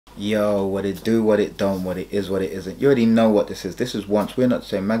Yo, what it do, what it don't, what it is, what it isn't. You already know what this is. This is Once. We're Not the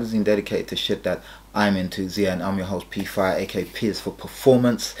Same, magazine dedicated to shit that I'm into. Zia, and I'm your host P5, aka P is for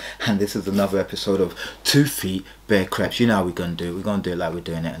performance. And this is another episode of 2 Feet Bare Creps. You know how we're gonna do it. We're gonna do it like we're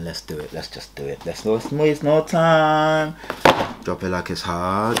doing it, and let's do it. Let's just do it. Let's not waste no time. Drop it like it's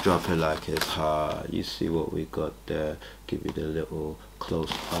hard. Drop it like it's hard. You see what we got there. Give you the little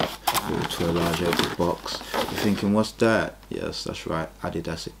close up, little twirlage of the box. You're thinking, what's that? Yes, that's right.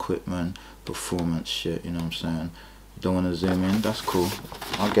 Adidas equipment, performance shit. You know what I'm saying? You don't want to zoom in? That's cool.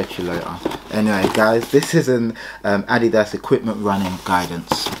 I'll get you later. Anyway, guys, this is an Adidas equipment running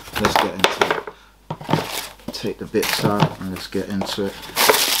guidance. Let's get into it. Take the bits out and let's get into it.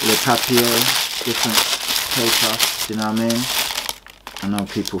 Le papier, different paper. You know what I mean? I know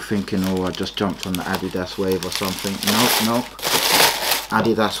people thinking, oh, I just jumped on the Adidas wave or something. Nope.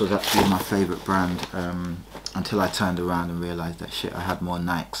 Adidas was actually my favourite brand until I turned around and realised that shit, I had more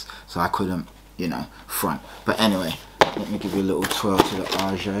Nikes, so I couldn't, you know, front. But anyway, let me give you a little twirl to the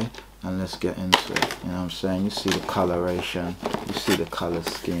RJ and let's get into it. You know what I'm saying? You see the coloration, you see the colour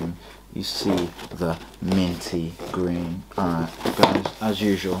scheme, you see the minty green. Alright guys, as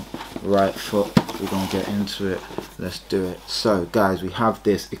usual, right foot, we're gonna get into it. Let's do it. So guys, we have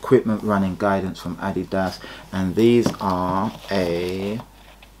this equipment running guidance from Adidas, and these are a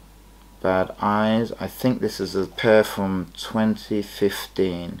Bad Eyes. I think this is a pair from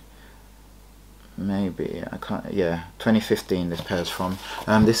 2015. Maybe, I can't, yeah, 2015 this pair's from.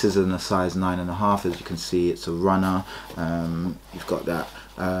 This is in a size 9.5. As you can see, it's a runner. You've got that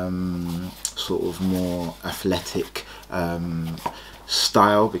sort of more athletic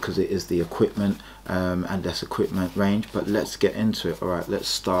style because it is the equipment and this equipment range. But let's get into it. Alright, let's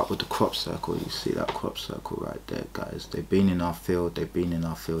start with the crop circle. You see that crop circle right there, guys. They've been in our field, you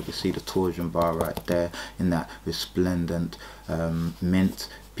see the torsion bar right there in that resplendent mint.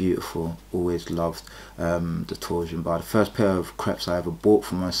 Beautiful, always loved the torsion bar. The first pair of Creps I ever bought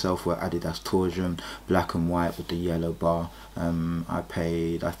for myself were Adidas torsion, black and white with the yellow bar. I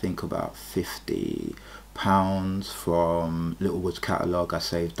paid, I think, about £50 from Littlewood's catalogue. I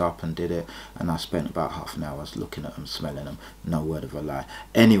saved up and did it, and I spent about half an hour looking at them, smelling them. No word of a lie.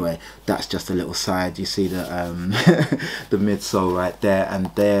 Anyway, that's just a little side. You see the the midsole right there,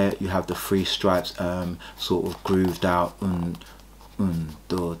 and there you have the 3 stripes sort of grooved out.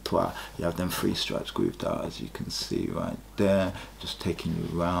 You have them 3 stripes grooved out, as you can see right there, just taking you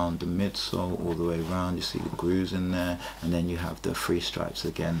around the midsole all the way around. You see the grooves in there, and then you have the 3 stripes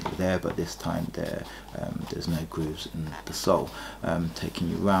again there, but this time there's no grooves in the sole. Taking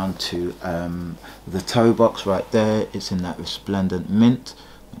you around to the toe box right there. It's in that resplendent mint.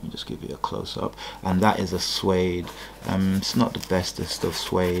 Let me just give you a close-up, and that is a suede. It's not the bestest of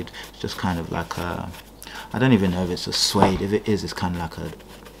suede. It's just kind of like a, I don't even know if it's a suede. If it is, it's kind of like an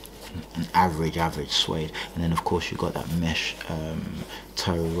average suede. And then of course you've got that mesh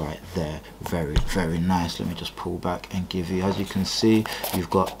toe right there. Very nice. Let me just pull back and give you, as you can see, you've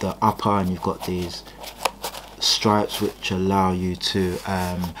got the upper and you've got these stripes which allow you to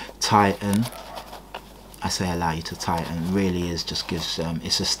tighten. I say allow you to tighten, really is just gives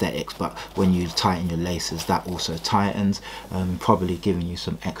it's aesthetics, but when you tighten your laces, that also tightens, probably giving you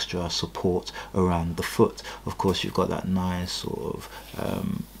some extra support around the foot. Of course you've got that nice sort of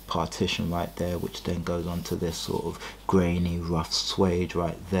partition right there, which then goes on to this sort of grainy rough suede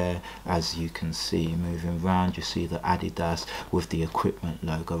right there. As you can see, moving around, you see the Adidas with the equipment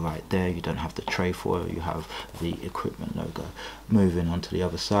logo right there. You don't have the trefoil, you have the equipment logo. Moving on to the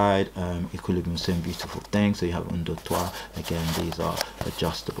other side, Equilibrium, same beautiful thing. So you have un, deux, trois. Again, these are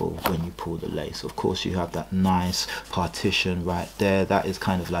adjustable when you pull the lace. Of course you have that nice partition right there. That is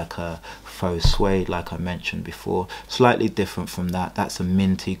kind of like a faux suede, like I mentioned before. Slightly different from that. That's a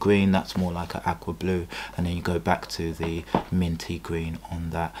minty green. That's more like an aqua blue, and then you go back to the minty green on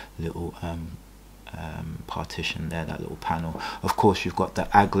that little partition there, that little panel. Of course you've got the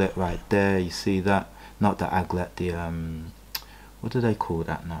aglet right there. You see that? Not the aglet, the what do they call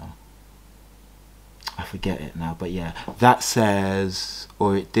that now? I forget it now, but yeah, that says,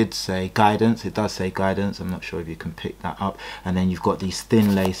 or it did say guidance. It does say guidance. I'm not sure if you can pick that up. And then you've got these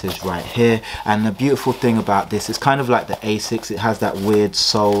thin laces right here. And the beautiful thing about this is kind of like the Asics. It has that weird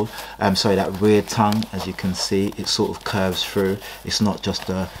sole, sorry, that weird tongue. As you can see, it sort of curves through. It's not just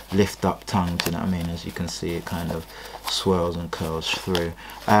a lift up tongue, do you know what I mean? As you can see, it kind of swirls and curls through.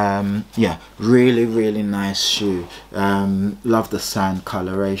 Yeah, really nice shoe. Love the sand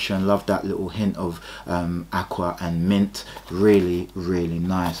coloration, love that little hint of aqua and mint. Really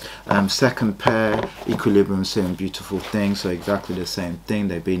nice. Second pair, Equilibrium, same beautiful thing, so exactly the same thing.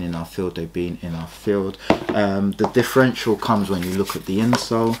 They've been in our field, the differential comes when you look at the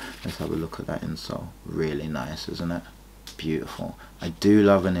insole. Let's have a look at that insole. Really nice, isn't it? Beautiful. I do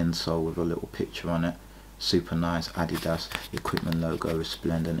love an insole with a little picture on it. Super nice. Adidas equipment logo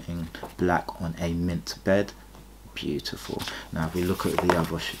resplendent in black on a mint bed. Beautiful. Now if we look at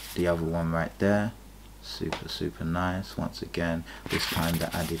the other one right there, super nice. Once again, this time the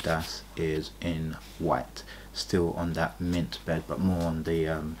Adidas is in white, still on that mint bed, but more on the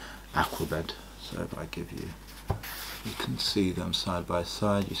aqua bed. So if I give you, you can see them side by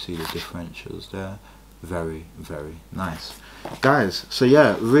side. You see the differentials there. Very nice, guys. So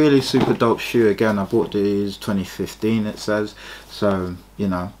yeah, really super dope shoe. Again, I bought these 2015 it says, so you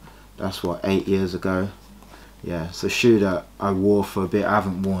know, that's what, 8 years ago. Yeah, it's a shoe that I wore for a bit. I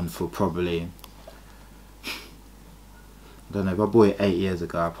haven't worn for probably, I don't know, if I bought it 8 years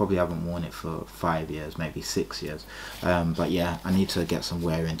ago, I probably haven't worn it for 5 years, maybe 6 years. But yeah, I need to get some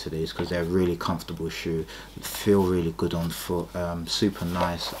wear into these because they're a really comfortable shoe. Feel really good on foot. Super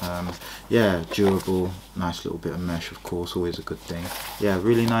nice. Yeah, durable. Nice little bit of mesh, of course, always a good thing. Yeah,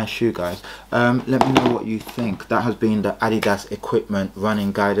 really nice shoe, guys. Let me know what you think. That has been the Adidas equipment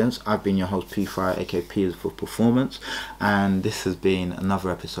running guidance. I've been your host P5, aka P is for Performance, and this has been another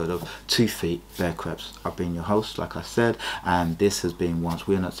episode of 2 Feet Bare Creps. I've been your host, like I said, and this has been Once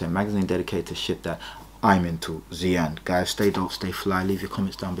We're Not Saying, magazine dedicated to shit that I'm into. The end, guys. Stay dope, stay fly. Leave your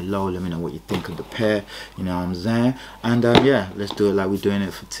comments down below. Let me know what you think of the pair. You know what I'm saying? And yeah, let's do it like we're doing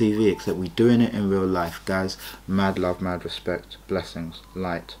it for TV, except we're doing it in real life, guys. Mad love, mad respect, blessings,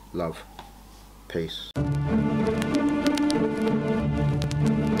 light, love, peace.